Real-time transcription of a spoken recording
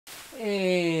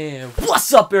And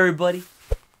what's up, everybody?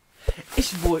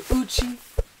 It's your boy Uchi,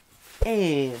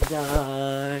 and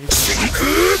I'm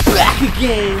back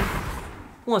again.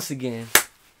 Once again.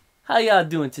 How y'all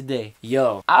doing today?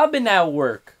 Yo, I've been at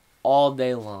work all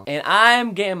day long, and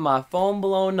I'm getting my phone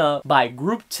blown up by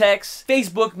group text,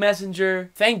 Facebook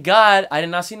Messenger. Thank God I did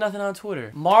not see nothing on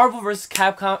Twitter. Marvel vs.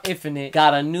 Capcom Infinite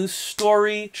got a new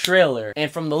story trailer, and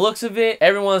from the looks of it,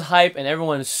 everyone's hype and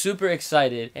everyone's super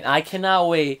excited, and I cannot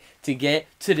wait to get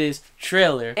to this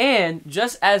trailer. And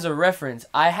just as a reference,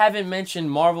 I haven't mentioned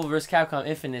Marvel vs. Capcom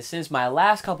Infinite since my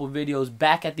last couple videos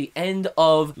back at the end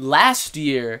of last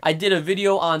year. I did a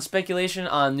video on speculation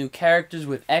on new characters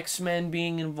with X-Men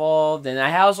being involved, and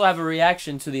I also have a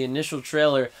reaction to the initial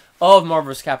trailer of Marvel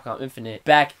vs. Capcom Infinite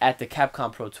back at the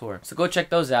Capcom Pro Tour. So go check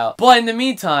those out. But in the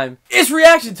meantime, it's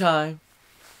reaction time,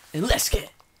 and let's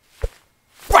get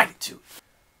right into it.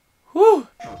 Whew.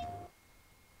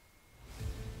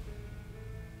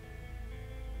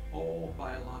 All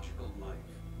biological life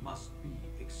must be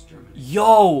exterminated.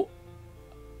 Yo!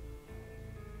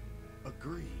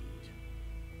 Agreed.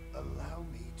 Allow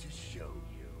me to show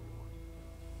you.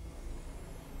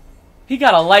 He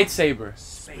got a lightsaber.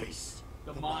 Space,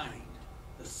 The mind,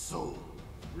 the soul,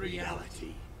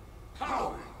 reality,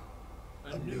 power,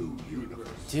 a new universe.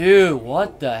 Dude,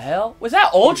 what the hell? Was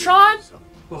that Ultron? Of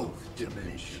both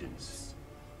dimensions.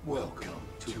 Welcome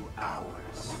to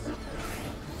ours.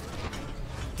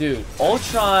 Dude,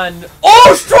 Ultron.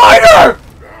 Oh, Strider!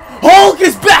 Hulk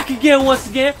is back again once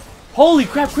again. Holy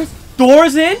crap, Chris.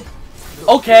 Thor's in?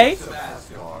 Okay. The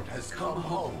Asgard has come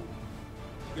home.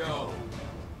 Go.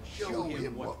 Show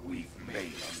him what we've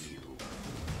made of you.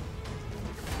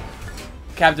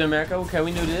 Captain America. Okay,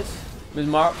 we knew this.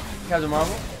 Captain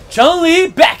Marvel. Chun-Li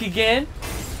back again.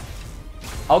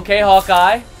 Okay,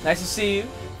 Hawkeye. Nice to see you.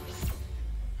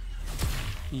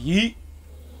 Yeet.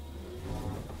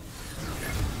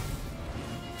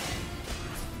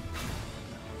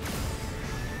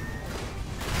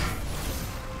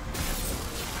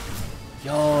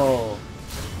 Yo.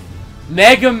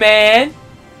 Mega Man.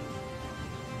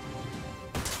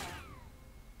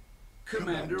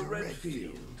 Commander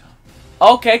Redfield.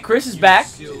 Okay, Chris is back.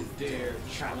 Still dare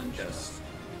challenge us?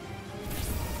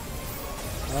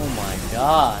 Oh my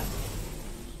god.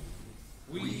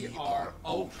 We are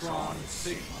Ultron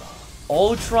Sigma.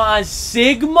 Ultron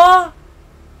Sigma?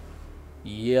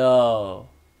 Yo.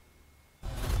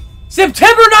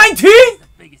 September 19th?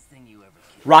 Biggest thing you ever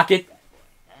killed. Rocket.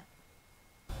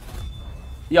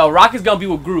 Yo, Rocket's gonna be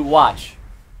with Groot, watch.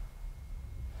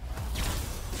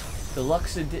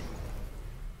 Deluxe edition.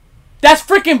 That's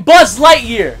freaking Buzz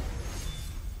Lightyear.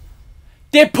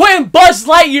 They're putting Buzz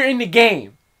Lightyear in the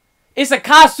game. It's a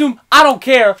costume, I don't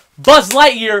care. Buzz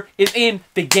Lightyear is in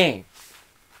the game.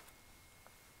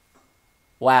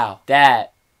 Wow, that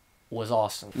was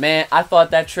awesome. Man, I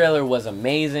thought that trailer was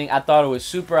amazing. I thought it was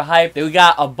super hype. We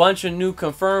got a bunch of new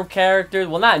confirmed characters.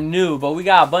 Well, not new, but we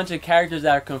got a bunch of characters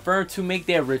that are confirmed to make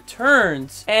their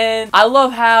returns. And I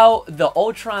love how the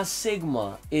Ultron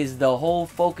Sigma is the whole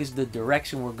focus, the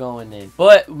direction we're going in.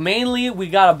 But mainly, we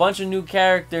got a bunch of new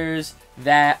characters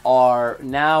that are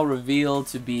now revealed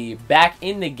to be back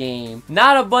in the game.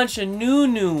 Not a bunch of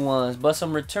new ones, but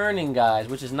some returning guys,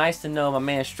 which is nice to know. My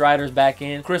man Strider's back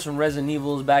in. Chris from Resident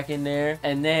Evil is back in there.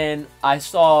 And then I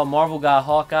saw Marvel got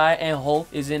Hawkeye, and Hulk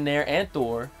is in there, and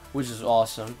Thor, which is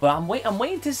awesome. But I'm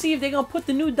waiting to see if they're gonna put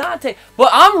the new Dante. But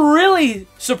I'm really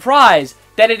surprised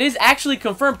that it is actually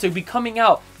confirmed to be coming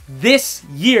out this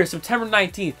year, September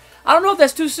 19th. I don't know if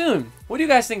that's too soon. What do you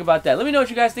guys think about that? Let me know what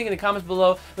you guys think in the comments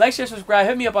below. Like, share, subscribe.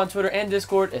 Hit me up on Twitter and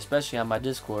Discord, especially on my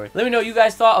Discord. Let me know what you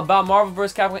guys thought about Marvel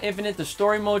vs. Capcom Infinite, the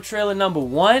story mode trailer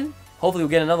 #1. Hopefully we'll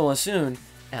get another one soon.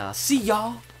 And I'll see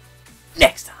y'all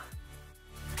next time.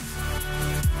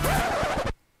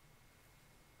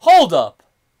 Hold up.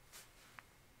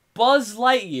 Buzz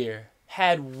Lightyear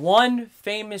had one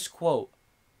famous quote.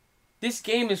 This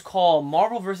game is called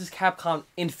Marvel vs. Capcom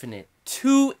Infinite.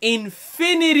 To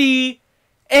infinity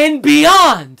and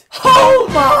beyond. Oh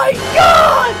my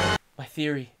god! My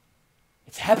theory.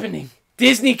 It's happening.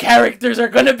 Disney characters are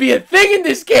gonna be a thing in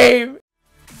this game.